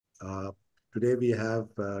Uh, Today we have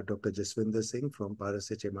Dr. Jaswinder Singh from Paras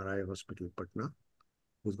HMRI Hospital, Patna,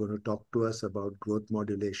 who's going to talk to us about growth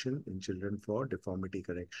modulation in children for deformity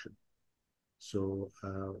correction. So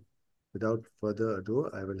without further ado,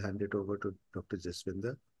 I will hand it over to Dr.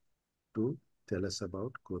 Jaswinder to tell us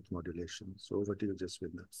about growth modulation. So over to you,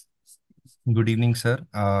 Jaswinder. Good evening, sir.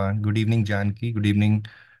 Good evening, Janki. Good evening,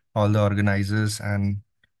 all the organizers and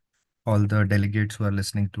all the delegates who are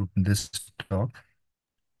listening to this talk.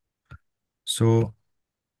 So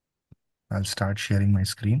I'll start sharing my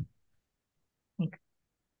screen. Okay.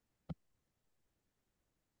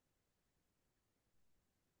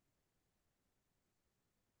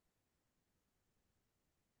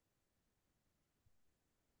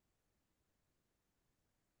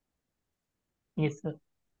 Yes, sir.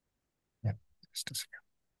 Yeah, just a second.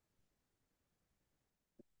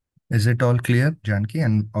 Is it all clear, Janki,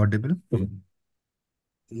 and audible?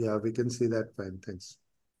 Yeah, we can see that fine. Thanks.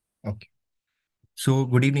 Okay. So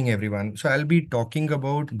good evening, everyone. So I'll be talking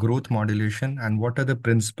about growth modulation and what are the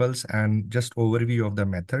principles and just overview of the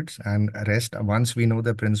methods and rest. Once we know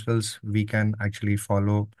the principles, we can actually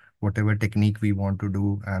follow whatever technique we want to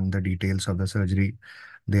do, and the details of the surgery,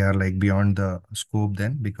 they are like beyond the scope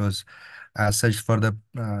then, because as such for the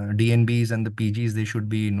DNBs and the PGs, they should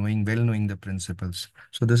be knowing the principles.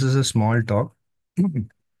 So this is a small talk.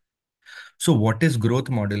 So what is growth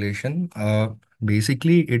modulation?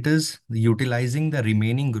 Basically, it is utilizing the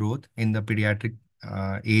remaining growth in the pediatric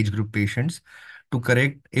age group patients to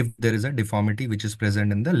correct if there is a deformity which is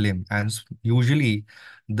present in the limb. And usually,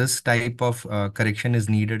 this type of correction is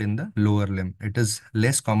needed in the lower limb. It is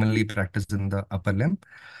less commonly practiced in the upper limb.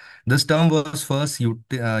 This term was first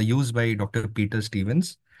used by Dr. Peter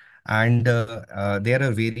Stevens. And there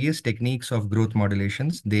are various techniques of growth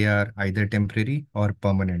modulations. They are either temporary or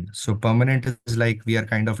permanent. So permanent is like we are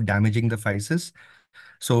kind of damaging the physis.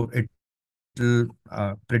 So it will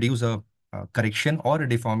produce a correction or a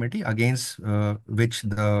deformity against which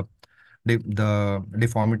the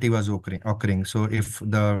deformity was occurring. So if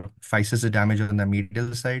the physis is damaged on the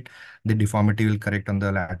medial side, the deformity will correct on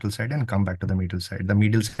the lateral side and come back to the medial side. The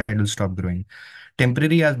medial side will stop growing.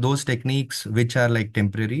 Temporary are those techniques which are like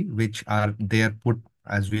temporary, which are there put,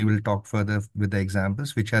 as we will talk further with the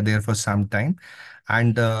examples, which are there for some time.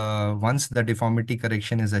 And once the deformity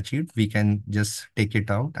correction is achieved, we can just take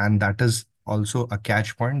it out. And that is also a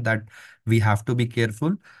catch point, that we have to be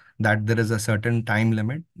careful that there is a certain time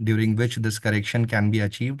limit during which this correction can be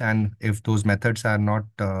achieved. And if those methods are not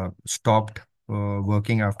stopped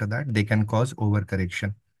working after that, they can cause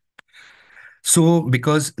overcorrection. So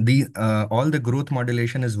because the all the growth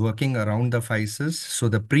modulation is working around the physis, so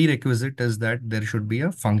the prerequisite is that there should be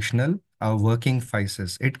a functional working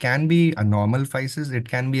physis. It can be a normal physis, it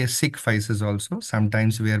can be a sick physis also,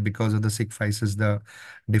 sometimes where because of the sick physis the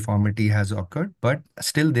deformity has occurred, but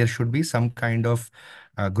still there should be some kind of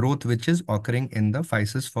growth which is occurring in the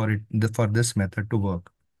physis for for this method to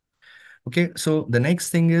work. Okay, so the next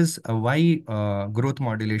thing is why growth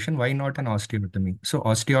modulation? Why not an osteotomy? So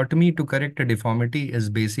osteotomy to correct a deformity is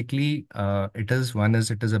basically it is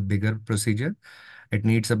a bigger procedure. It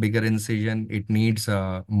needs a bigger incision. It needs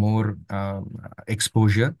more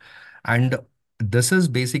exposure, and this is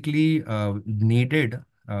basically needed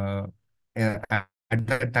at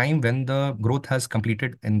the time when the growth has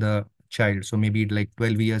completed in the child. So maybe like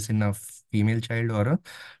 12 years in a female child, or a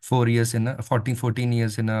 4 years in a 14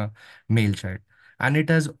 years in a male child. And it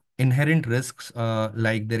has inherent risks,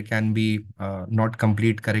 like there can be not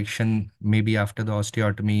complete correction maybe after the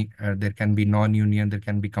osteotomy, there can be non-union, there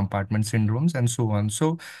can be compartment syndromes, and so on.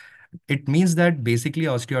 So it means that basically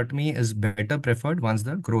osteotomy is better preferred once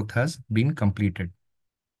the growth has been completed.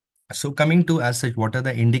 So coming to as such, what are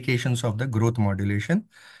the indications of the growth modulation?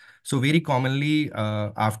 So very commonly,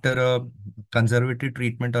 after a conservative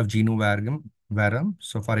treatment of genu varum,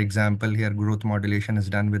 so for example, here growth modulation is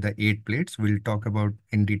done with the 8 plates. We'll talk about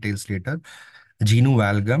in details later. Genu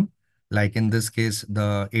valgum, like in this case,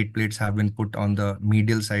 the 8 plates have been put on the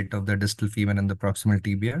medial side of the distal femur and the proximal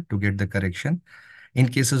tibia to get the correction. In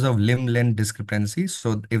cases of limb length discrepancy,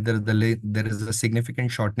 so if there is a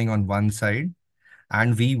significant shortening on one side,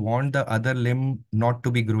 and we want the other limb not to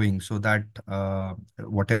be growing, so that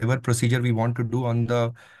whatever procedure we want to do on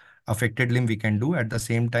the affected limb we can do, at the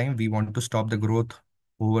same time we want to stop the growth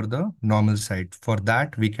over the normal side. For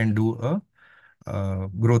that we can do a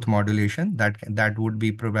growth modulation that would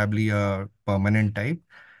be probably a permanent type,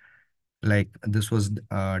 like this was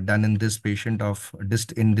done in this patient of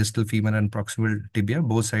distal femur and proximal tibia,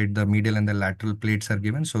 both side the medial and the lateral plates are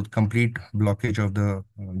given, so complete blockage of the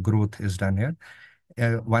growth is done here.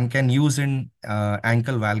 one can use in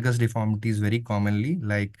ankle valgus deformities very commonly.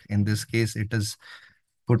 Like in this case, it is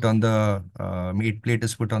put on the eight plate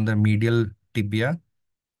is put on the medial tibia,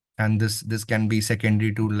 and this can be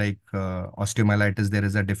secondary to like osteomyelitis. There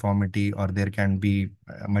is a deformity, or there can be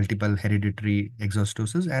multiple hereditary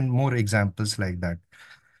exostosis, and more examples like that.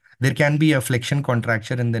 There can be a flexion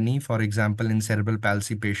contracture in the knee, for example, in cerebral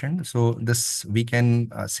palsy patient. So this we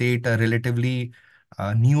can say it a relatively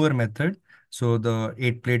newer method. So the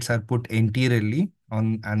eight plates are put anteriorly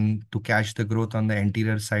on and to catch the growth on the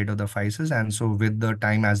anterior side of the physis. And so with the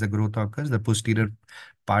time as the growth occurs, the posterior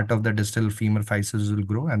part of the distal femur physis will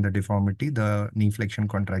grow, and the deformity, the knee flexion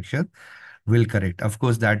contracture, will correct. Of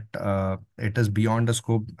course, that it is beyond a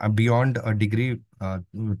scope, beyond a degree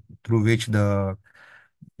through which the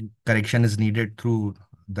correction is needed through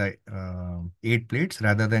the eight plates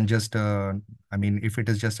rather than just, I mean, if it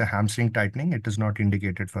is just a hamstring tightening, it is not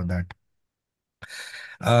indicated for that.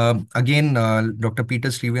 Again, Dr.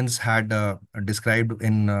 Peter Stevens had described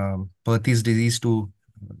in Perthes disease to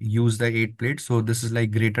use the eight plates. So this is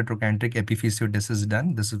like greater trochanteric epiphysiodesis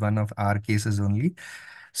done. This is one of our cases only.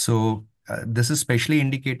 So this is specially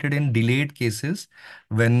indicated in delayed cases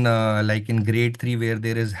when like in grade 3 where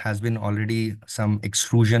there has been already some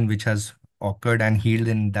extrusion which has occurred and healed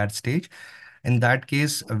in that stage. In that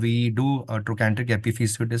case, we do a trochanteric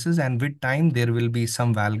epiphysiodesis, and with time there will be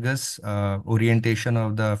some valgus orientation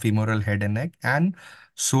of the femoral head and neck. And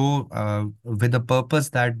so with the purpose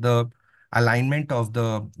that the alignment of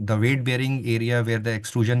the weight bearing area where the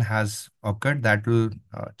extrusion has occurred, that will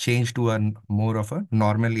change to a more of a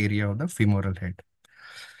normal area of the femoral head.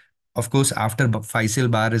 Of course, after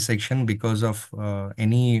physeal bar resection, because of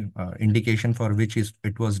any indication for which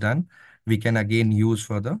it was done, we can again use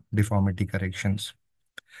for the deformity corrections.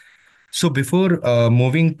 So before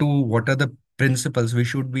moving to what are the principles, we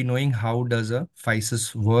should be knowing how does a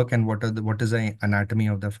physis work and what is the anatomy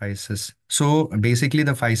of the physis. So basically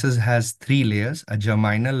the physis has three layers: a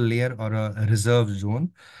germinal layer or a reserve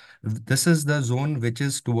zone. This is the zone which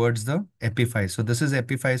is towards the epiphysis. So this is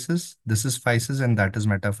epiphysis, this is physis, and that is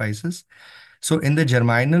metaphysis. So in the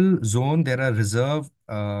germinal zone, there are reserve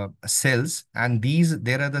cells, and these are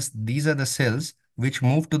the cells which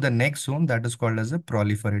move to the next zone, that is called as a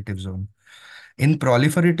proliferative zone. In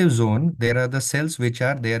proliferative zone, there are the cells which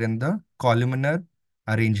are there in the columnar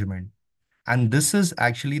arrangement. And this is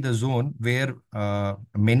actually the zone where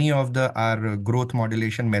many of our growth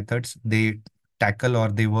modulation methods, they tackle or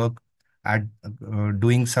they work at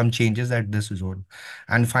doing some changes at this zone.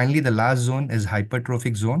 And finally, the last zone is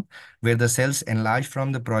hypertrophic zone, where the cells enlarge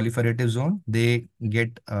from the proliferative zone, they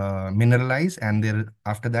get mineralized, and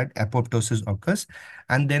after that apoptosis occurs,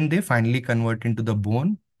 and then they finally convert into the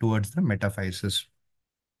bone towards the metaphysis.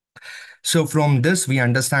 So from this, we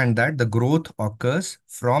understand that the growth occurs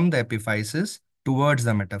from the epiphysis towards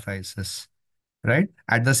the metaphysis, right?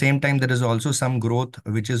 At the same time, there is also some growth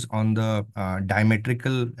which is on the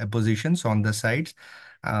diametrical positions on the sides.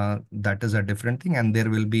 That is a different thing. And there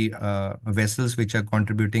will be vessels which are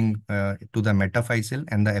contributing to the metaphyseal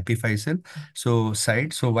and the epiphyseal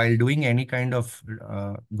side. So while doing any kind of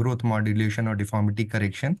growth modulation or deformity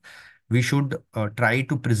correction, we should try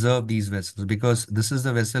to preserve these vessels, because this is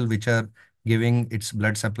the vessel which are giving its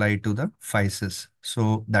blood supply to the physis.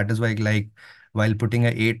 So that is why, like, while putting a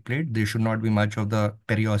 8 plate, there should not be much of the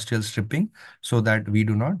periosteal stripping, so that we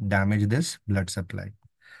do not damage this blood supply.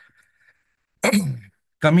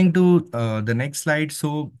 Coming to the next slide.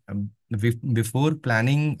 So before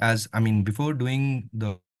planning, before doing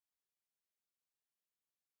the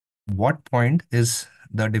what point is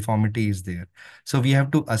the deformity is there. So we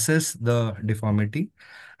have to assess the deformity,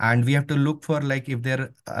 and we have to look for, like, if there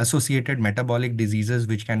are associated metabolic diseases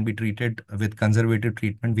which can be treated with conservative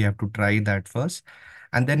treatment, we have to try that first.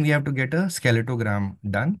 And then we have to get a skeletogram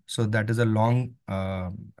done. So that is a long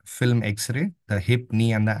film X-ray, the hip,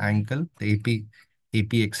 knee, and the ankle, the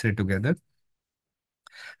AP X-ray together.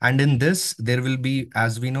 And in this, there will be,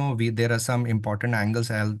 as we know, there are some important angles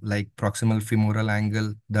like proximal femoral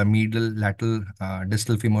angle, the medial lateral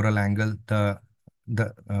distal femoral angle, the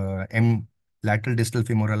M lateral distal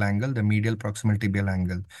femoral angle, the medial proximal tibial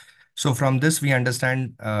angle. So from this, we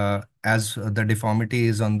understand as the deformity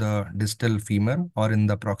is on the distal femur or in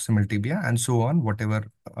the proximal tibia, and so on, whatever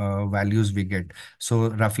values we get. So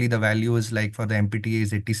roughly the value is like for the MPTA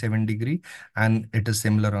is 87 degree, and it is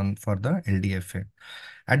similar for the LDFA.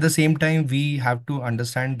 At the same time, we have to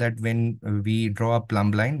understand that when we draw a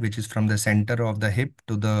plumb line, which is from the center of the hip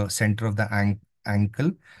to the center of the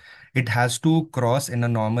ankle, it has to cross in a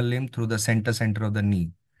normal limb through the center of the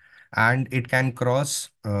knee. And it can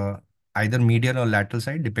cross either medial or lateral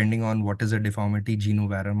side, depending on what is a deformity,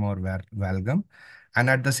 genovarum or valgum. And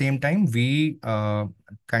at the same time, we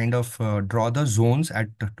kind of draw the zones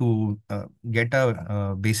to get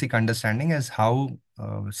a basic understanding as how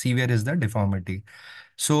severe is the deformity.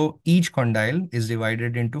 So each condyle is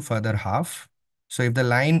divided into further half. So if the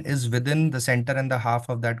line is within the center and the half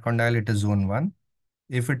of that condyle, it is zone 1.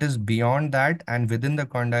 If it is beyond that and within the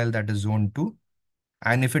condyle, that is zone 2.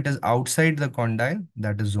 And if it is outside the condyle,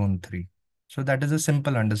 that is zone 3. So that is a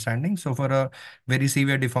simple understanding. So for a very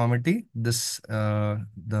severe deformity,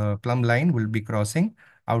 the plumb line will be crossing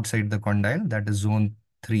outside the condyle, that is zone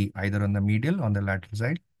 3, either on the medial or on the lateral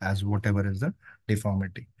side, as whatever is the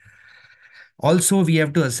deformity. Also, we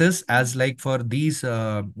have to assess as like for these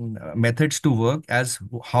methods to work as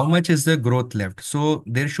how much is the growth left. So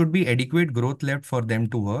there should be adequate growth left for them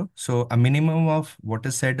to work. So a minimum of what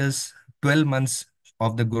is said is 12 months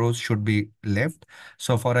of the growth should be left.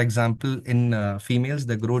 So for example, in females,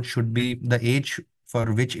 the growth should be the age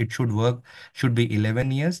for which it should work should be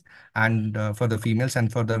 11 years. And for the females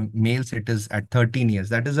and for the males, it is at 13 years.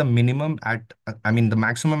 That is a minimum at, I mean, the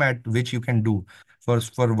maximum at which you can do for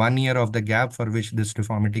 1 year of the gap for which this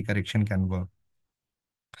deformity correction can work.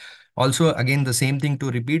 Also, again, the same thing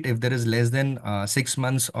to repeat, if there is less than 6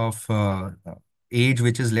 months of age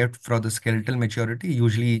which is left for the skeletal maturity,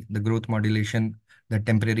 usually the growth modulation, the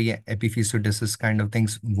temporary epiphysiodesis kind of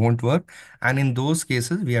things won't work. And in those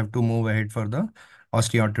cases, we have to move ahead for the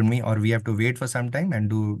osteotomy, or we have to wait for some time and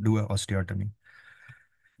do a osteotomy.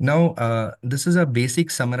 Now, this is a basic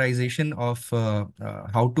summarization of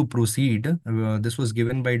how to proceed. This was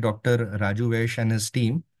given by Dr. Raju Vaish and his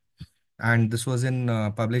team, and this was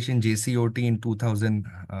published in JCOT in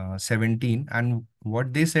 2017. And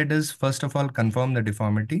what they said is, first of all, confirm the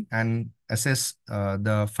deformity and assess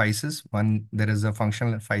the physis. One, there is a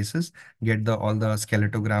functional physis, get all the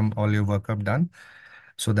skeletogram, all your workup done,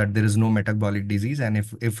 so that there is no metabolic disease. And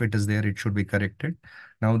if it is there, it should be corrected.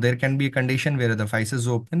 Now, there can be a condition where the physis is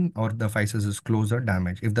open or the physis is closed or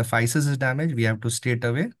damaged. If the physis is damaged, we have to straight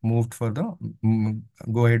away go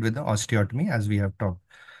ahead with the osteotomy, as we have talked.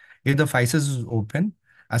 If the physis is open,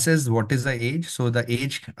 assess what is the age. So the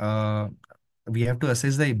age, we have to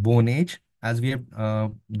assess the bone age. As we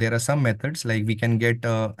have, there are some methods like we can get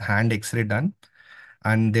a hand X-ray done,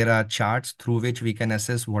 and there are charts through which we can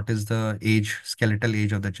assess what is the age, skeletal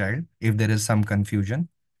age of the child, if there is some confusion.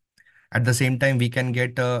 At the same time, we can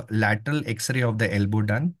get a lateral X-ray of the elbow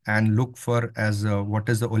done and look for as what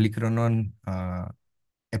is the olecranon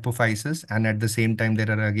apophysis. And at the same time,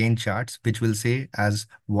 there are again charts which will say as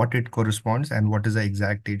what it corresponds and what is the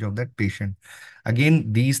exact age of that patient.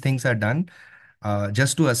 Again, these things are done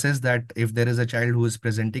just to assess that if there is a child who is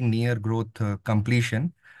presenting near growth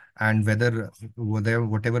completion, and whether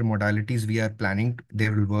whatever modalities we are planning, they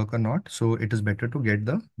will work or not. So it is better to get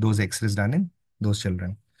those X-rays done in those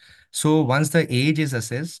children. So once the age is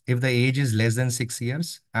assessed, if the age is less than 6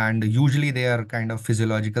 years, and usually they are kind of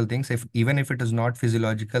physiological things, even if it is not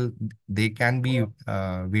physiological, they can be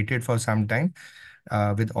waited for some time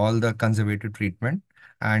with all the conservative treatment.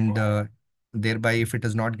 And thereby, if it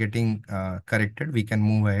is not getting corrected, we can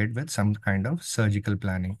move ahead with some kind of surgical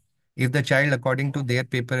planning. If the child, according to their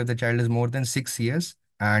paper, if the child is more than 6 years,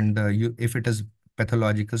 and if it is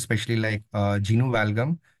pathological, especially like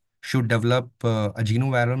genovalgum, should develop, a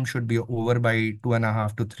genovarum should be over by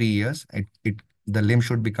 2.5 to 3 years. The limb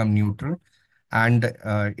should become neutral, and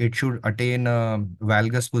it should attain a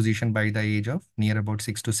valgus position by the age of near about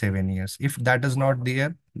 6 to 7 years. If that is not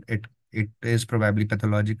there, it is probably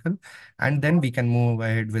pathological, and then we can move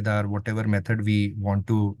ahead with our whatever method we want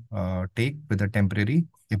to take with a temporary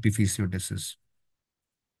epiphysiodesis.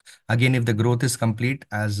 Again, if the growth is complete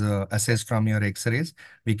as assessed from your X-rays,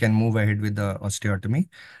 we can move ahead with the osteotomy,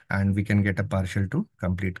 and we can get a partial to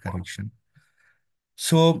complete correction.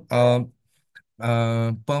 So,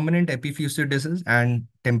 permanent epiphysiodesis and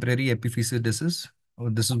temporary epiphysiodesis.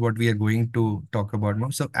 This is what we are going to talk about now.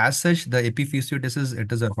 So as such, the epiphysiodesis,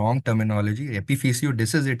 it is a wrong terminology.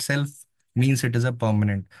 Epiphysiodesis itself means it is a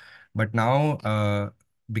permanent. But now,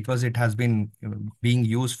 because it has been being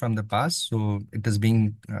used from the past, so it is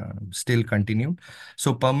being still continued.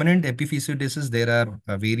 So permanent epiphysiodesis, there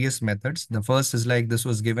are various methods. The first is like this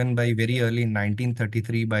was given by very early in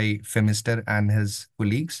 1933 by Femister and his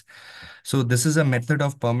colleagues. So this is a method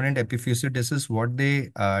of permanent epiphysiodesis. What they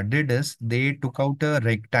did is they took out a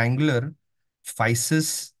rectangular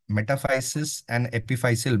physis, metaphysis, and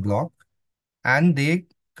epiphyseal block, and they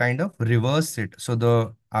kind of reversed it.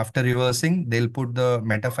 So after reversing, they'll put the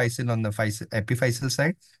metaphyseal on the epiphyseal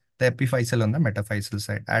side, the epiphyseal on the metaphyseal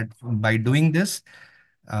side. And by doing this,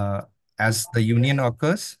 uh, as the union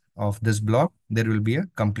occurs of this block, there will be a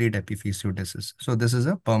complete epiphysiodesis. So this is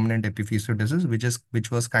a permanent epiphysiodesis,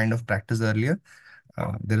 which was kind of practiced earlier.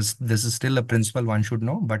 This is still a principle one should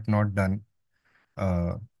know, but not done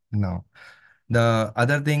now. The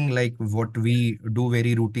other thing, like what we do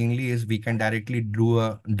very routinely, is we can directly do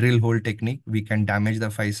a drill hole technique. We can damage the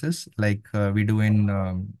physis like we do in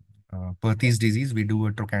Perthes disease. We do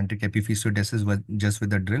a trochanteric epiphysiodesis just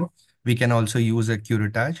with a drill. We can also use a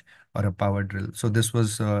curettage or a power drill. So this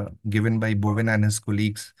was given by Bowen and his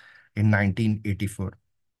colleagues in 1984.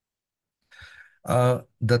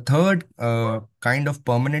 The third kind of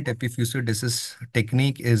permanent epiphysiodesis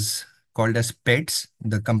technique is called as PETS.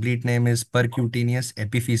 The complete name is percutaneous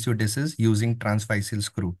epiphysiodesis using transphyseal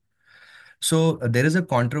screw. So there is a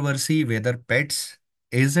controversy whether PETS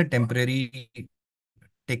is a temporary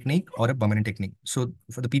technique or a permanent technique. So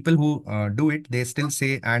for the people who do it, they still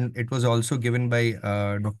say, and it was also given by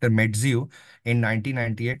Dr. Metzio in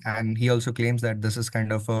 1998, and he also claims that this is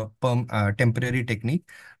kind of a temporary technique.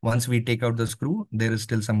 Once we take out the screw, there is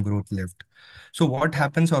still some growth left. So what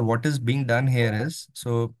happens, or what is being done here is,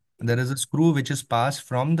 so there is a screw which is passed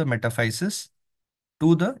from the metaphysis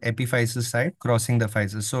to the epiphysis side, crossing the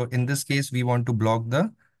physis. So in this case, we want to block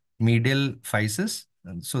the medial physis.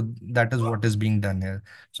 And so that is what is being done here.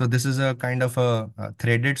 So this is a kind of a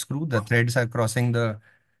threaded screw. The threads are crossing the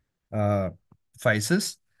uh,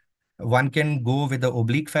 physis. One can go with the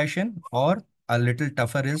oblique fashion, or a little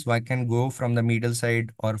tougher is one can go from the medial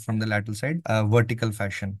side or from the lateral side, vertical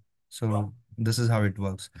fashion. So this is how it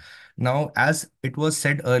works. Now, as it was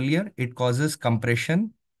said earlier, it causes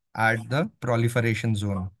compression at the proliferation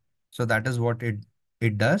zone. So that is what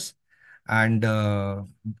it does. And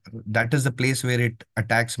that is the place where it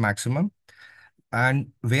attacks maximum.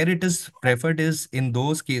 And where it is preferred is in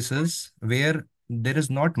those cases where there is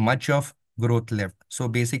not much of growth left. So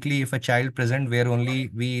basically, if a child present where only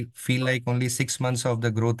we feel like only 6 months of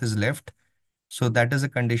the growth is left, so that is a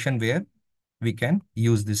condition where we can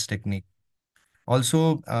use this technique.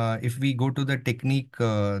 Also, if we go to the technique,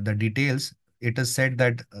 the details, it is said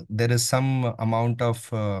that there is some amount of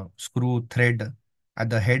screw thread at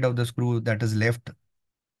the head of the screw that is left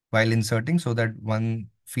while inserting, so that one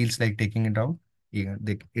feels like taking it out. Yeah,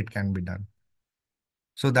 it can be done.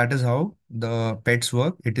 So that is how the PETs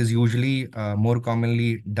work. It is usually more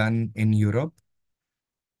commonly done in Europe.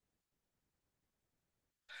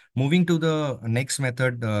 Moving to the next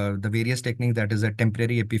method, the various techniques, that is a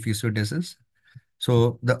temporary epiphysiodesis.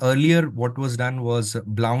 So the earlier what was done was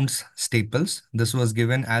Blount's staples. This was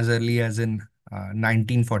given as early as in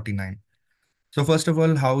 1949. So first of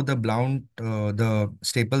all, how the the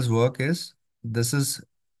staples work is, this is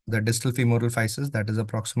the distal femoral physis, that is a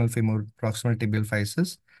proximal tibial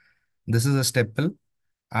physis. This is a staple,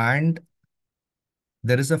 and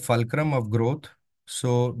there is a fulcrum of growth.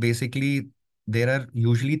 So basically, there are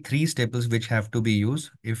usually three staples which have to be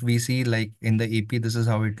used. If we see like in the AP, this is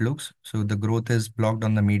how it looks. So the growth is blocked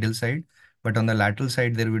on the medial side, but on the lateral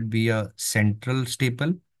side, there would be a central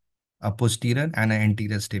staple, a posterior, and an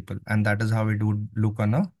anterior staple. And that is how it would look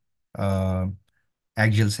on a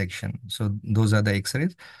axial section. So those are the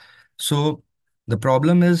X-rays. So the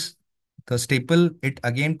problem is the staple, it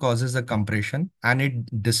again causes a compression, and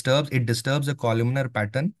it disturbs the columnar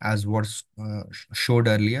pattern as was showed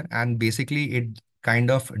earlier. And basically it kind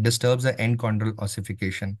of disturbs the end chondral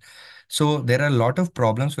ossification. So there are a lot of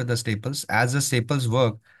problems with the staples. As the staples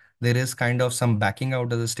work, there is kind of some backing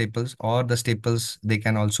out of the staples, or the staples, they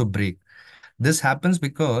can also break. This happens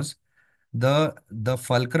because the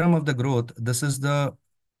fulcrum of the growth, this is the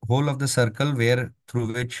whole of the circle where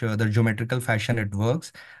through which the geometrical fashion it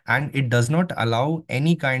works, and it does not allow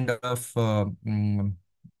any kind of uh,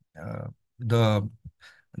 the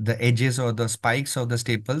the edges or the spikes of the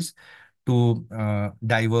staples to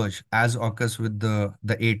diverge as occurs with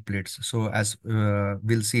the eight plates. So as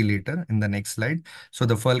we'll see later in the next slide. So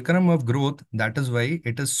the fulcrum of growth, that is why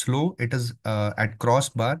it is slow. It is at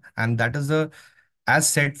crossbar, and that is the, as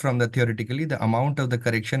said from the theoretically, the amount of the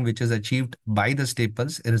correction which is achieved by the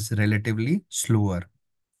staples is relatively slower.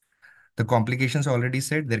 The complications already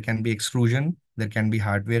said, there can be extrusion, there can be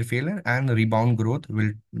hardware failure, and rebound growth,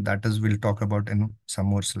 we'll talk about in some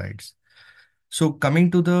more slides. So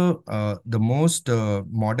coming to the most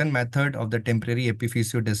modern method of the temporary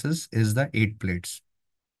epiphysiodesis is the 8 plates.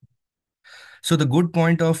 So the good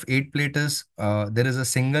point of 8 plate is there is a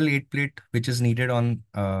single 8 plate which is needed on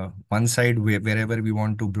one side wherever we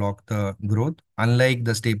want to block the growth, unlike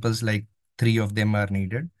the staples, like 3 of them are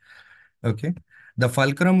needed. Okay. The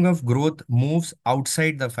fulcrum of growth moves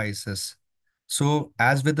outside the physis. So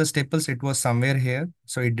as with the staples, it was somewhere here.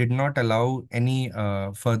 So it did not allow any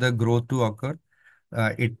further growth to occur.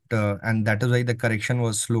 and that is why the correction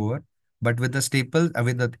was slower. But with the staple,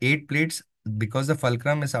 with the 8 plates, because the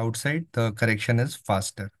fulcrum is outside, the correction is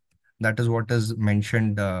faster. That is what is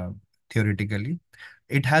mentioned theoretically.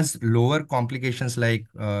 It has lower complications like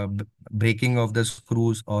breaking of the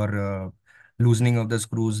screws or loosening of the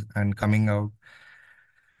screws and coming out.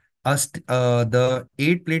 The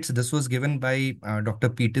 8 plates, this was given by Dr.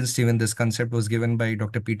 Peter Stevens. This concept was given by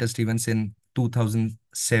Dr. Peter Stevens in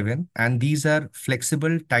 2007. And these are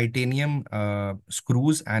flexible titanium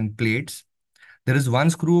screws and plates. There is one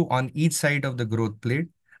screw on each side of the growth plate.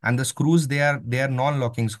 And the screws, they are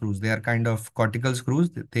non-locking screws. They are kind of cortical screws.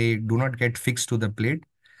 They do not get fixed to the plate.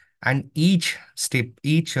 And each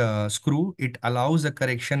screw, it allows a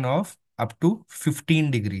correction of up to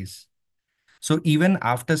 15 degrees. So even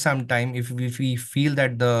after some time, if we feel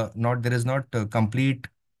that there is not a complete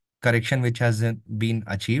correction which hasn't been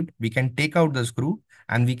achieved, we can take out the screw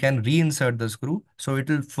and we can reinsert the screw. So it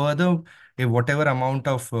will further, if whatever amount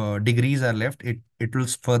of degrees are left, it will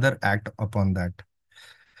further act upon that.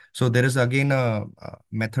 So there is again a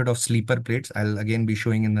method of sleeper plates. I'll again be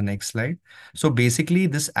showing in the next slide. So basically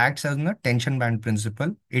this acts as a tension band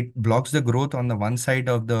principle. It blocks the growth on the one side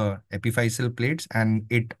of the epiphyseal plates and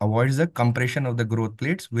it avoids the compression of the growth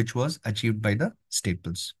plates, which was achieved by the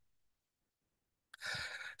staples.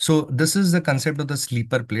 So this is the concept of the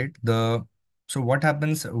sleeper plate. So what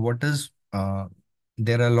happens, there are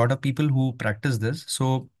a lot of people who practice this.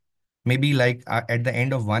 So maybe like at the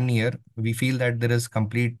end of 1 year, we feel that there is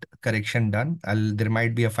complete correction done. There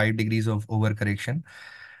might be a 5 degrees of overcorrection,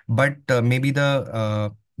 but maybe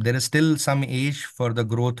there is still some age for the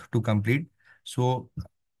growth to complete. So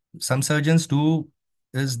some surgeons do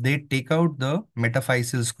is they take out the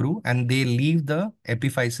metaphyseal screw and they leave the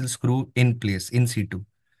epiphyseal screw in place in situ.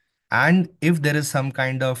 And if there is some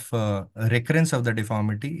kind of recurrence of the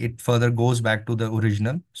deformity, it further goes back to the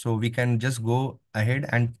original. So we can just go ahead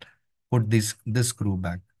and put this screw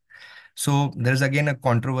back. So there's again a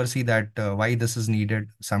controversy that why this is needed.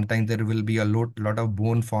 Sometimes there will be a lot of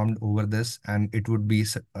bone formed over this, and it would be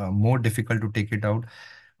more difficult to take it out.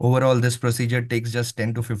 Overall, this procedure takes just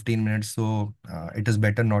 10 to 15 minutes, so it is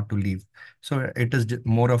better not to leave. So it is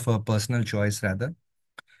more of a personal choice rather.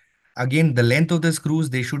 Again, the length of the screws,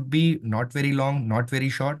 they should be not very long, not very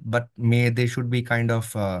short, but they should be kind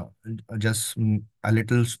of just a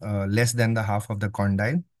little less than the half of the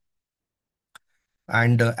condyle.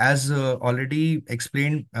 And as already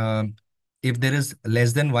explained, if there is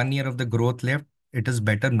less than 1 year of the growth left, it is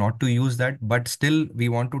better not to use that. But still, we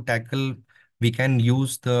want to tackle, we can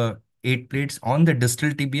use the 8 plates on the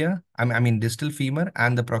distal tibia, I mean distal femur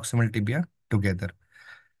and the proximal tibia together.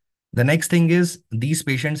 The next thing is these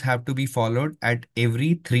patients have to be followed at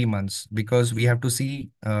every 3 months because we have to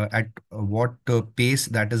see at what pace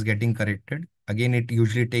that is getting corrected. Again, it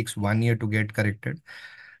usually takes 1 year to get corrected.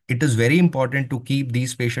 It is very important to keep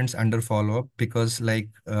these patients under follow-up because like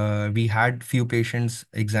we had few patients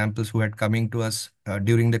examples who had coming to us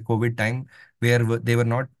during the COVID time where they were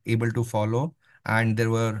not able to follow and there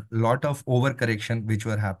were a lot of overcorrection which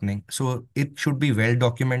were happening. So it should be well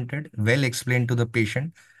documented, well explained to the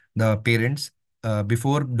patient, the parents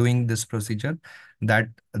before doing this procedure that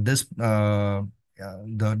this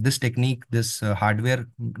technique, this hardware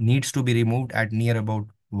needs to be removed at near about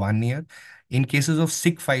 1 year. In cases of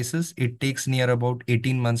sick physis, it takes near about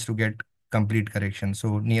 18 months to get complete correction.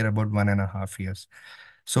 So near about 1.5 years.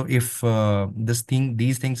 So if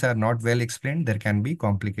these things are not well explained, there can be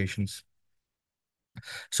complications.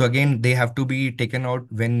 So again, they have to be taken out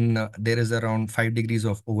when there is around 5 degrees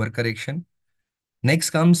of overcorrection. Next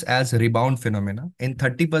comes as rebound phenomena. In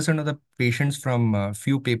 30% of the patients from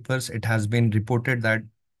few papers, it has been reported that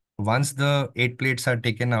once the 8 plates are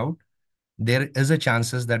taken out, there is a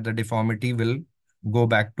chances that the deformity will go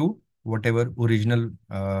back to whatever original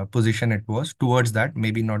position it was towards that,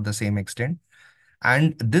 maybe not the same extent.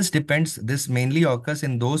 And this mainly occurs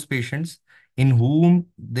in those patients in whom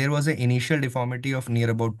there was an initial deformity of near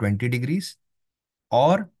about 20 degrees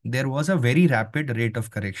or there was a very rapid rate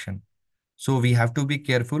of correction. So we have to be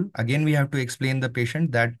careful. Again, we have to explain the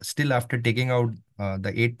patient that still after taking out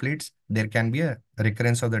the 8 plates, there can be a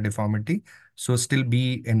recurrence of the deformity. So still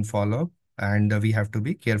be in follow-up and we have to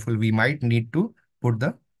be careful. We might need to put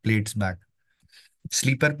the plates back.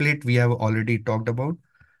 Sleeper plate, we have already talked about.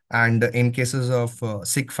 And in cases of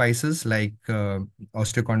sick physis like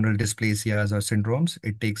osteochondral dysplasias or syndromes,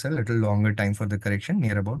 it takes a little longer time for the correction,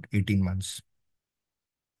 near about 18 months.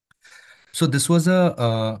 So this was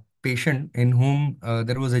a patient in whom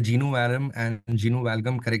there was a genu varum and genu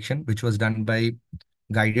valgum correction, which was done by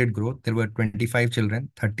guided growth. There were 25 children,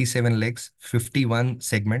 37 legs, 51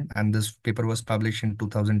 segment, and this paper was published in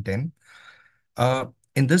 2010.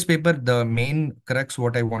 In this paper, the main crux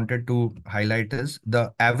what I wanted to highlight is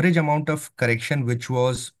the average amount of correction which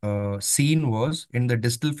was seen was in the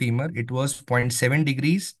distal femur, it was 0.7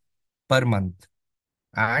 degrees per month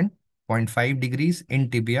and 0.5 degrees in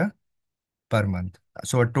tibia per month.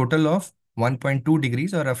 So a total of 1.2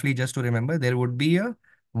 degrees, or roughly, just to remember, there would be a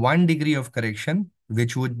 1 degree of correction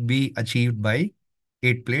which would be achieved by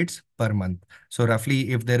 8 plates per month. So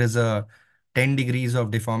roughly, if there is a 10 degrees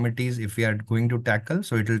of deformities, if we are going to tackle,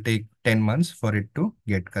 so it will take 10 months for it to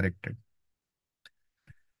get corrected.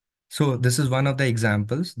 So this is one of the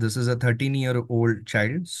examples. This is a 13-year-old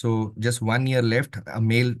child. So just 1 year left, a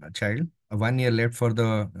male child, 1 year left for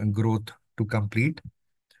the growth to complete.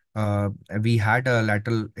 Uh, we had a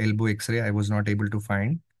lateral elbow X-ray. I was not able to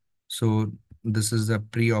find. So this is the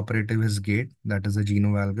pre-operative his gait. That is a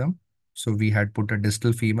genovalgum. So we had put a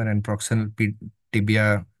distal femur and proximal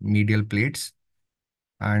tibia medial plates.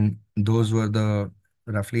 And those were the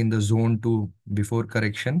roughly in the zone 2 before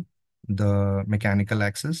correction, the mechanical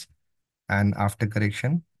axis. And after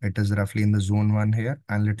correction, it is roughly in the zone 1 here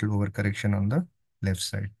and little over correction on the left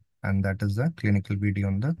side. And that is the clinical video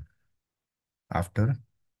on the after.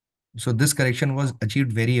 So this correction was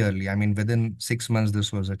achieved very early. I mean, within 6 months,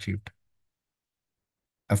 this was achieved.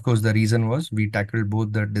 Of course, the reason was we tackled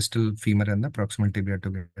both the distal femur and the proximal tibia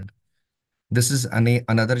together. This is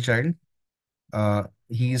another child.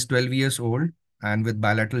 He is 12 years old and with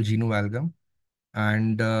bilateral genovalgum.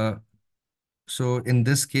 And so in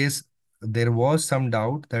this case, there was some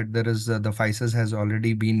doubt that there is the physis has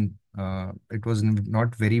already been, it was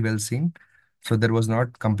not very well seen. So there was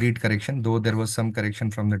not complete correction, though there was some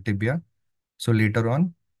correction from the tibia. So later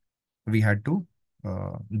on, we had to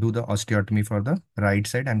do the osteotomy for the right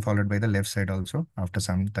side and followed by the left side also after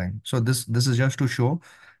some time. So this is just to show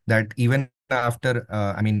that even after,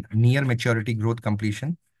 I mean, near maturity growth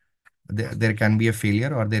completion, there can be a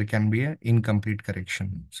failure or there can be an incomplete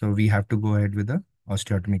correction. So we have to go ahead with the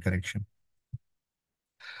osteotomy correction.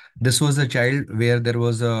 This was a child where there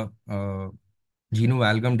was a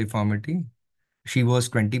genovalgum deformity. She was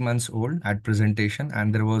 20 months old at presentation,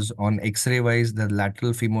 and there was on X-ray wise the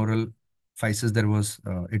lateral femoral physis. There was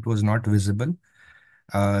it was not visible.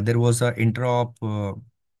 There was a intra-op uh,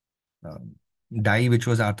 dye which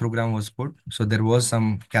was arthrogram was put. So there was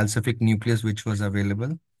some calcific nucleus which was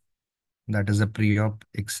available. That is a pre-op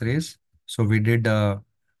X-rays. So we did a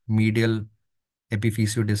medial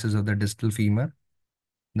epiphysiodesis of the distal femur.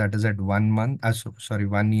 That is at 1 month. Sorry,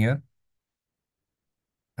 1 year.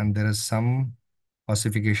 And there is some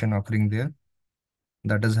ossification occurring there.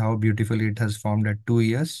 That is how beautifully it has formed at 2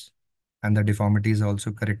 years. And the deformity is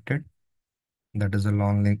also corrected. That is a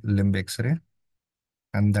long limb X-ray.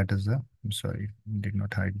 And that is the, I'm sorry, did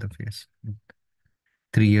not hide the face.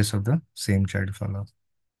 3 years of the same child follow-up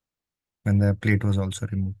when the plate was also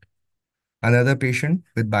removed. Another patient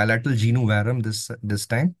with bilateral genovarum this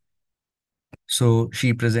time. So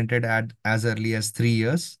she presented at as early as 3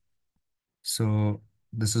 years. So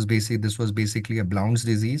this was basically a Blount's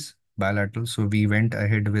disease, bilateral. So we went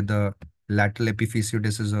ahead with the lateral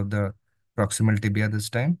epiphysiodesis of the proximal tibia this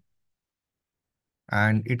time.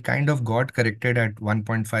 And it kind of got corrected at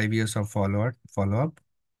 1.5 years of follow-up.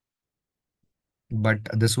 But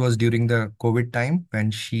this was during the COVID time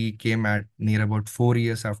when she came at near about 4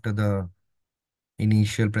 years after the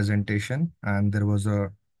initial presentation. And there was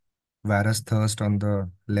a varus thirst on the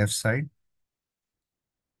left side.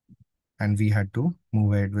 And we had to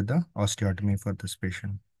move ahead with the osteotomy for this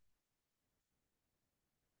patient.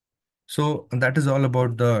 So that is all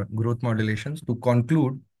about the growth modulations. To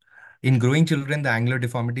conclude, in growing children, the angular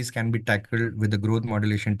deformities can be tackled with the growth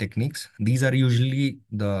modulation techniques. These are usually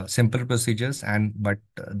the simple procedures, but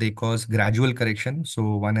they cause gradual correction.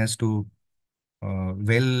 So one has to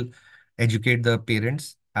well educate the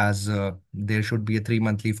parents, as there should be a 3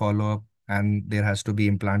 monthly follow-up, and there has to be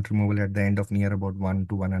implant removal at the end of near about 1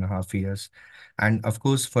 to 1.5 years. And of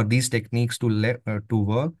course, for these techniques to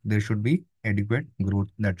work, there should be adequate growth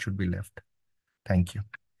that should be left. Thank you.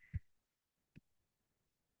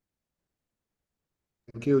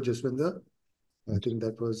 Thank you, Jaswinder. I think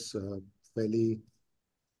that was fairly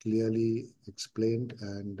clearly explained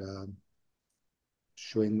and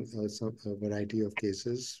showing a variety of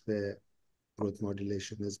cases where growth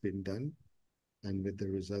modulation has been done and with the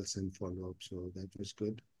results and follow-up. So that was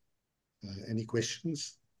good. Any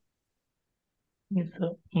questions? Yes, sir.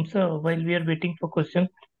 Sir, while we are waiting for questions,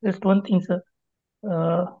 just one thing, sir.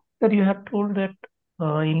 Sir, you have told that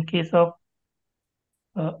in case of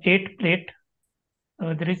 8 plate,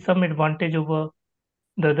 there is some advantage over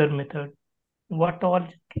the other method. What all,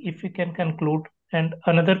 if you can conclude? And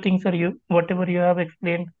another thing, sir, whatever you have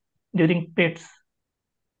explained during pets,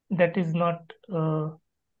 that is not,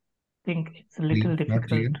 think it's a little Not difficult.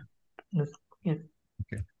 clear. Yes. Yes.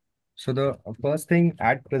 Okay. So the first thing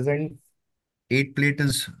at present, 8 plate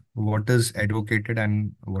is what is advocated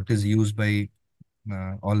and what is used by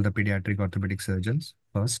all the pediatric orthopedic surgeons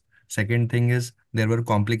first. Second thing is there were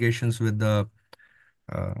complications with uh,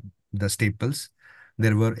 the staples.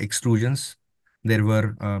 There were extrusions. There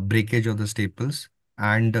were breakage of the staples,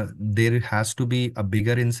 and there has to be a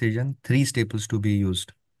bigger incision, 3 staples to be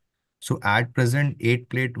used. So at present, 8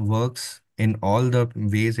 plate works in all the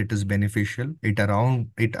ways it is beneficial. It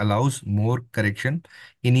allows more correction.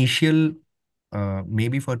 Initial,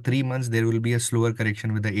 maybe for 3 months, there will be a slower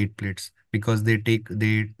correction with the 8 plates because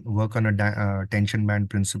they work on a tension band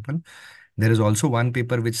principle. There is also one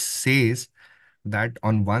paper which says that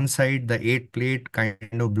on one side, the 8 plate kind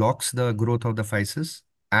of blocks the growth of the physis,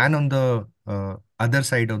 and on the other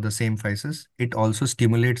side of the same physis, it also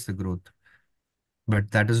stimulates the growth, but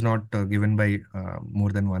that is not given by more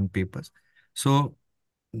than one papers. So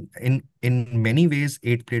in many ways,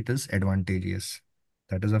 8 plate is advantageous.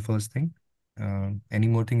 That is the first thing. Any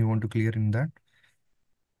more thing you want to clear in that?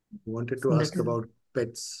 Wanted to That ask is, about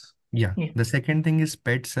pets. Yeah. yeah. The second thing is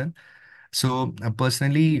pets, sir. So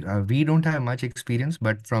personally, we don't have much experience,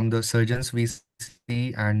 but from the surgeons we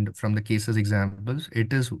see and from the cases examples,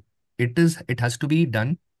 it has to be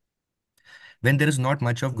done when there is not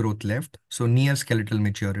much of growth left. So near skeletal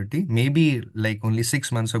maturity, maybe like only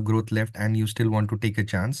 6 months of growth left, and you still want to take a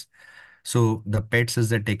chance. So the pets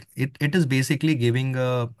is the take. It is basically giving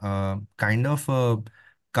a kind of a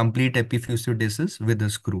complete epiphysiodesis with a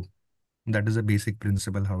screw. That is a basic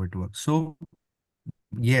principle how it works. So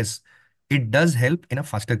yes, it does help in a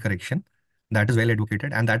faster correction. That is well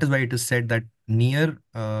advocated, and that is why it is said that near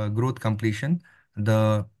growth completion,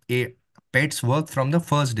 the pets work from the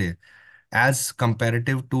first day, as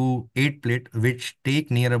comparative to 8 plate, which take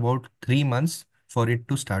near about 3 months for it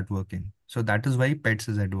to start working. So that is why pets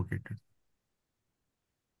is advocated.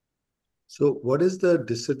 So what is the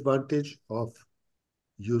disadvantage of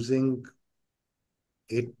using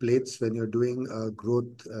 8 plates when you're doing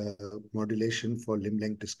growth modulation for limb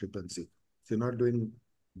length discrepancy? So you're not doing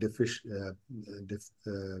def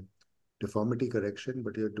deformity correction,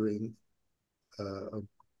 but you're doing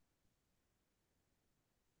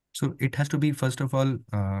So it has to be, first of all,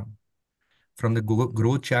 from the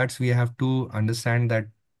growth charts, we have to understand that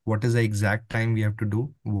what is the exact time we have to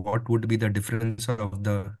do, what would be the difference of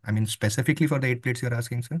the, I mean, specifically for the 8 plates you're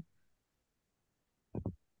asking, sir?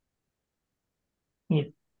 Yes.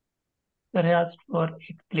 Sir, I asked for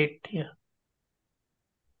 8 plate here.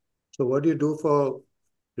 So what you do for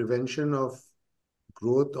prevention of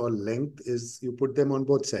growth or length is you put them on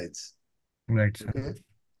both sides. Right, sir. Okay.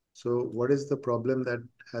 So what is the problem that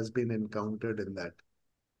has been encountered in that?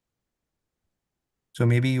 So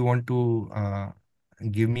maybe you want to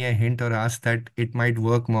give me a hint or ask that it might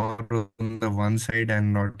work more on the one side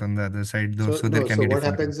and not on the other side, though, So so there no, can so be what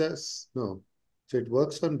deformity. happens is, no, so it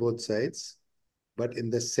works on both sides, but in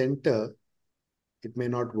the center, it may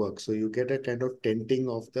not work. So you get a kind of tenting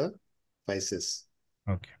of the physis.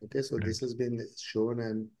 Okay. Okay, so Right. this has been shown,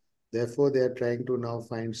 and therefore they are trying to now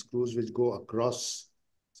find screws which go across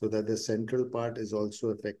so that the central part is also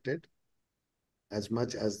affected as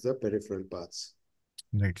much as the peripheral parts.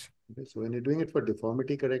 Right. Okay, so when you're doing it for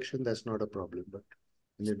deformity correction, that's not a problem. But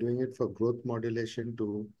when you're doing it for growth modulation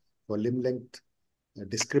for limb length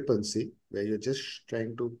discrepancy, where you're just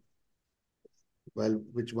trying to, well,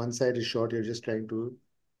 which one side is short, you're just trying to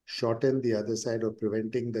shorten the other side or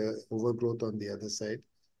preventing the overgrowth on the other side,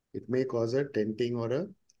 it may cause a tenting or a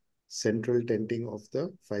central tenting of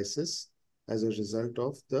the physis as a result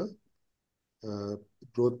of the uh,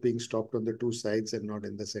 growth being stopped on the two sides and not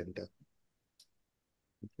in the center.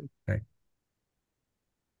 Okay. Right.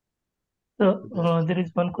 So there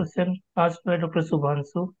is one question asked by Dr.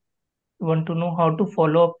 Subhansu. We want to know how to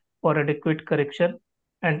follow up for adequate correction,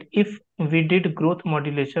 and if we did growth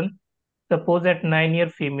modulation, suppose at 9-year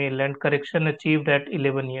female and correction achieved at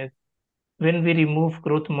 11 years, when we remove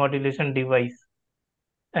growth modulation device,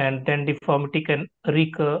 and then deformity can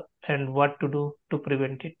recur, and what to do to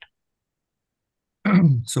prevent it?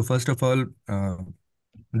 So first of all,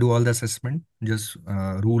 do all the assessment. Just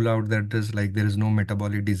rule out that there is no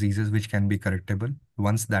metabolic diseases which can be correctable.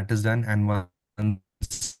 Once that is done and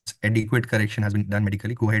once adequate correction has been done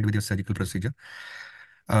medically, go ahead with your surgical procedure.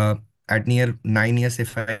 At near 9 years,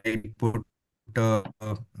 if I do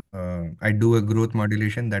a growth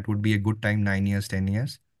modulation, that would be a good time, 9 years, 10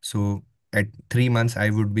 years. So at 3 months, I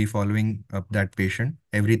would be following up that patient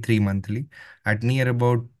every 3 monthly. At near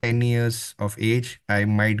about 10 years of age, I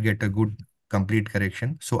might get a good complete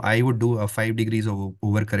correction. So I would do a 5 degrees of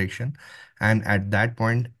overcorrection. And at that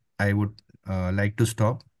point, I would like to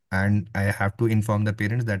stop, and I have to inform the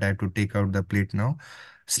parents that I have to take out the plate now.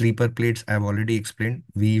 Sleeper plates, I've already explained.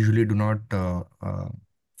 We usually do not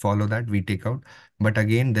follow that, we take out. But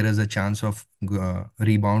again, there is a chance of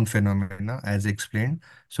rebound phenomena, as explained.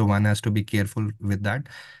 So one has to be careful with that.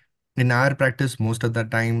 In our practice, most of the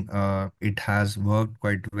time, it has worked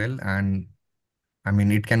quite well. And I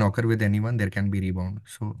mean, it can occur with anyone. There can be rebound.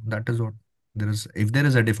 So that is what there is. If there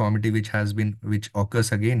is a deformity which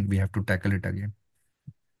occurs again, we have to tackle it again.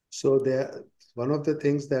 So there, one of the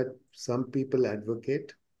things that some people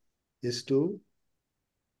advocate is to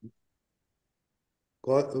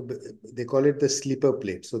they call it the sleeper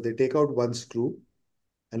plate. So they take out one screw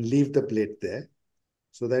and leave the plate there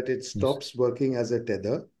so that it Yes. stops working as a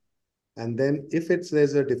tether. And then if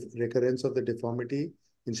there's a recurrence of the deformity,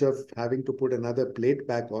 instead of having to put another plate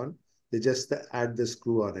back on, they just add the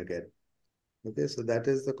screw on again. Okay, so that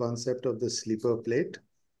is the concept of the sleeper plate.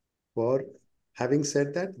 For having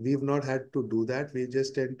said that, we've not had to do that. We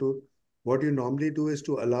just tend to, what you normally do is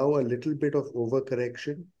to allow a little bit of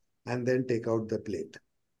overcorrection and then take out the plate.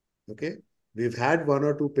 Okay, we've had one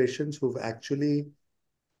or two patients who've actually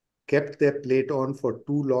kept their plate on for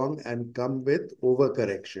too long and come with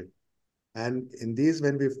overcorrection. And in these,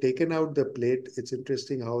 when we've taken out the plate, it's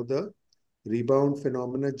interesting how the rebound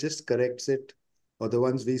phenomena just corrects it, or the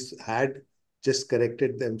ones we had just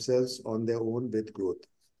corrected themselves on their own with growth.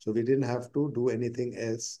 So we didn't have to do anything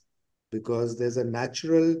else because there's a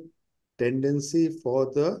natural tendency for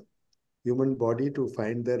the human body to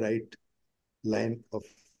find the right line of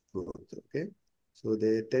growth. Okay, so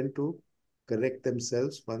they tend to correct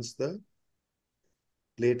themselves once the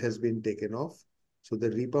plate has been taken off. So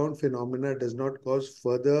the rebound phenomena does not cause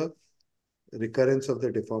further recurrence of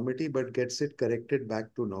the deformity, but gets it corrected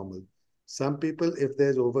back to normal. Some people, if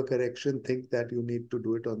there's overcorrection, think that you need to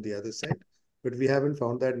do it on the other side, but we haven't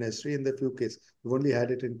found that necessary in the few cases. We've only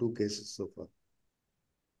had it in 2 cases so far.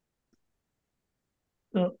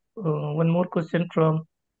 So, one more question from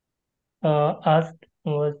asked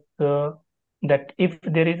was that if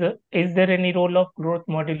there is there any role of growth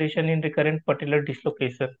modulation in recurrent patellar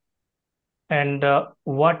dislocation? And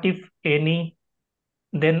what if any,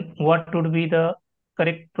 then what would be the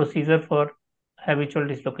correct procedure for habitual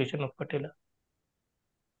dislocation of patella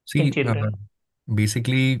in See, children?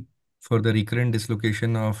 basically, for the recurrent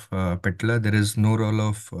dislocation of patella, there is no role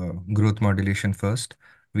of growth modulation first.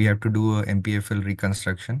 We have to do a MPFL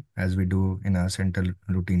reconstruction as we do in our center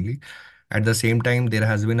routinely. At the same time, there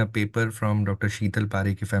has been a paper from Dr. Sheetal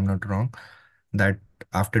Parekh, if I'm not wrong, that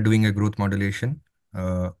after doing a growth modulation,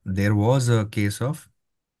 there was a case of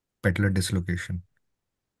patellar dislocation.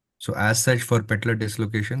 So as such, for patellar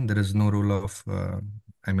dislocation, there is no role of,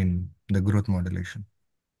 the growth modulation.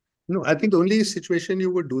 No, I think the only situation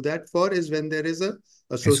you would do that for is when there is a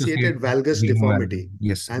associated Associated valgus healing valve. deformity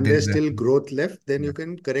Yes, and there there's is a, still growth left, then yeah, you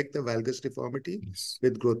can correct the valgus deformity yes.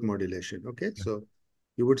 with growth modulation. Okay, Yeah. so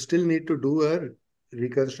you would still need to do a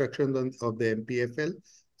reconstruction of the MPFL,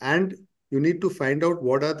 and you need to find out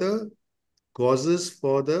what are the causes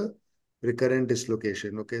for the recurrent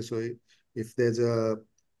dislocation. Okay, so if there's a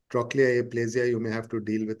trochlear aplasia, you may have to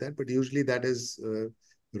deal with that, but usually that is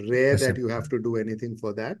rare that you have Accepted. to do anything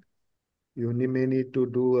for that. You may need to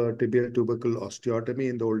do a tibial tubercle osteotomy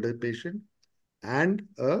in the older patient and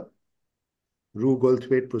a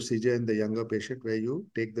Roux-Goldthwait procedure in the younger patient, where you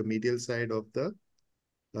take the medial side of the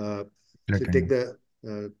uh, so Tendon.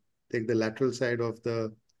 take the lateral side of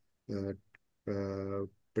the uh,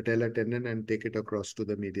 patella tendon and take it across to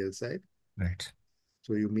the medial side. Right.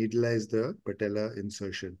 So you medialize the patella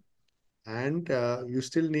insertion, and you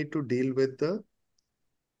still need to deal with the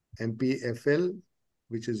MPFL,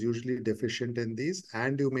 which is usually deficient in these,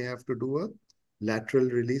 and you may have to do a lateral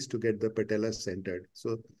release to get the patella centered.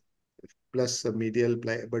 So plus a medial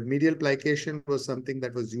but medial plication was something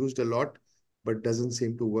that was used a lot, but doesn't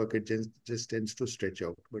seem to work. It just tends to stretch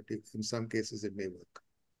out, but in some cases it may work.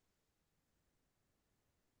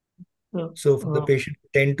 So, So for the patient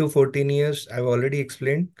 10 to 14 years, I've already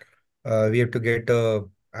explained, we have to get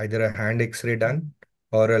either a hand X-ray done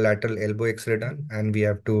or a lateral elbow X-ray done, and we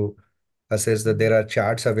have to assess that there are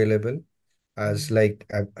charts available as like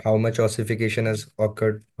how much ossification has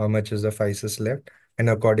occurred, how much is the physis left, and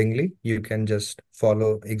accordingly you can just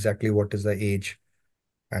follow exactly what is the age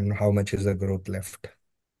and how much is the growth left.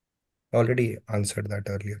 Already answered that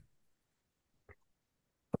earlier.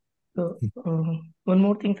 one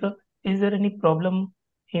more thing, sir. Is there any problem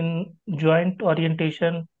in joint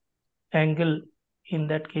orientation angle, in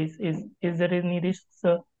that case, is there any risks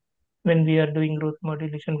when we are doing growth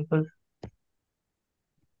modulation? Because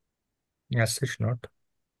Yes, it's not.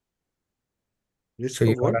 Risk So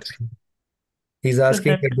you of are what? asking. He's so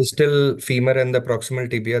asking that the distal femur and the proximal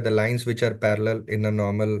tibia, the lines which are parallel in a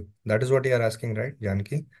normal. That is what you are asking, right,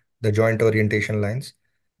 Janki? The joint orientation lines.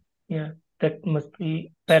 yeah, that must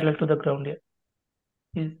be parallel to the ground.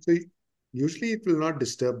 Yeah, is, So usually it will not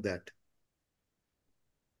disturb that.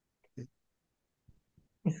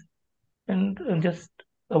 is and just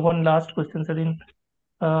one last question, sir. In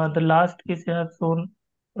the last case you have shown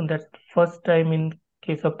that first time in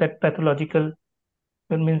case of that pathological,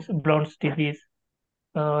 that means Blount's disease,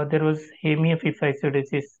 there was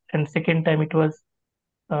hemiepiphysiodesis, and second time it was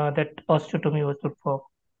that osteotomy was performed.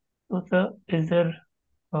 So, sir, is there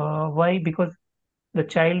why? Because the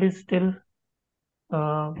child is still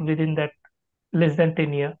within that less than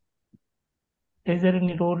 10 year. Is there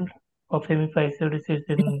any role of hemiphysiodesis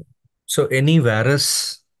in? So any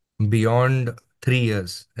varus beyond 3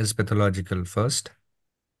 years is pathological first.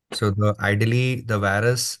 So the ideally the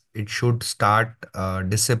varus it should start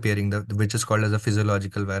disappearing, which is called as a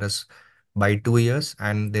physiological varus by 2 years,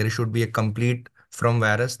 and there should be a complete from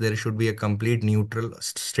varus there should be a complete neutral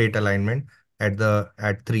straight alignment at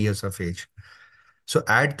 3 years of age. So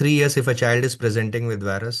at 3 years, if a child is presenting with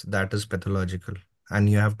varus, that is pathological, and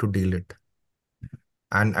you have to deal it.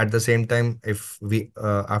 And at the same time, if we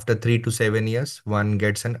after 3 to 7 years, one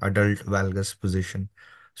gets an adult valgus position.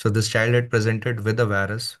 So this child had presented with a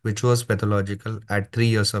varus, which was pathological at 3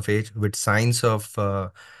 years of age, with signs of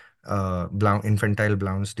infantile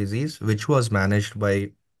Blount's disease, which was managed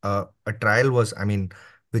by a trial was, I mean,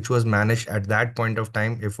 which was managed at that point of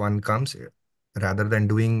time. If one comes, rather than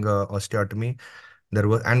doing osteotomy, there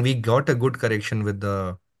was, and we got a good correction with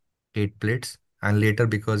the 8 plates, and later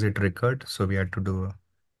because it recurred, so we had to do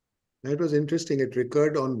It was interesting. It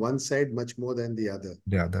recurred on one side much more than the other.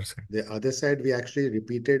 the other side. The other side, we actually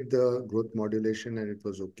repeated the growth modulation and it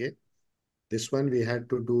was okay. This one, we had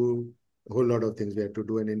to do a whole lot of things. We had to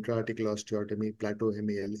do an intra-articular osteotomy, plateau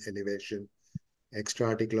hemi elevation,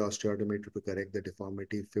 extra-articular osteotomy to correct the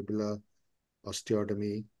deformity, fibula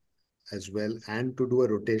osteotomy as well, and to do a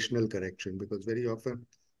rotational correction, because very often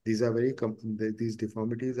these are these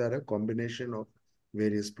deformities are a combination of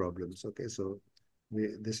various problems. Okay, so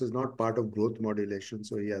this is not part of growth modulation,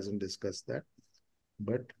 so he hasn't discussed that.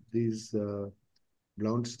 But these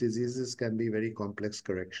Blount's diseases can be very complex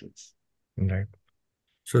corrections. Right.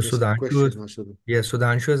 So Yes, question. yes,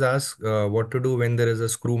 Sudhanshu has asked what to do when there is a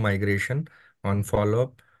screw migration on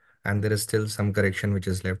follow-up and there is still some correction which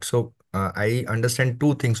is left. So I understand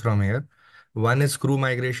two things from here. One is screw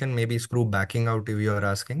migration, maybe screw backing out if you are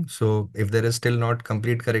asking. So if there is still not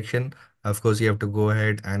complete correction, of course you have to go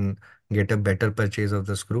ahead and get a better purchase of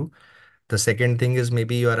the screw. The second thing is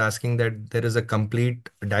maybe you are asking that there is a complete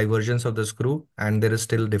divergence of the screw and there is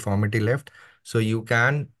still deformity left. So you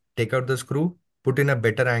can take out the screw, put in a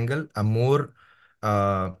better angle, a more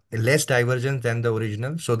less divergence than the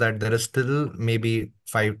original, so that there is still maybe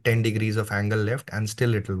 5-10 degrees of angle left and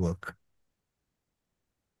still it will work.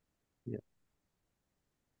 Yeah.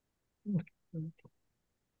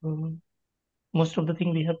 Most of the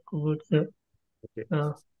thing we have covered, sir. Okay.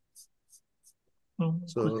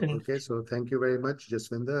 So thank you very much,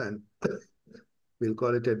 Jaswinder, and we'll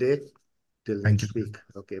call it a day till Thank you. next week.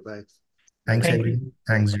 Okay, bye. Thanks, Thank you. everyone.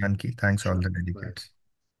 Thanks, Janki. Thanks, all the Bye. delegates.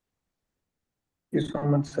 Thank you so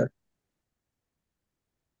much, sir.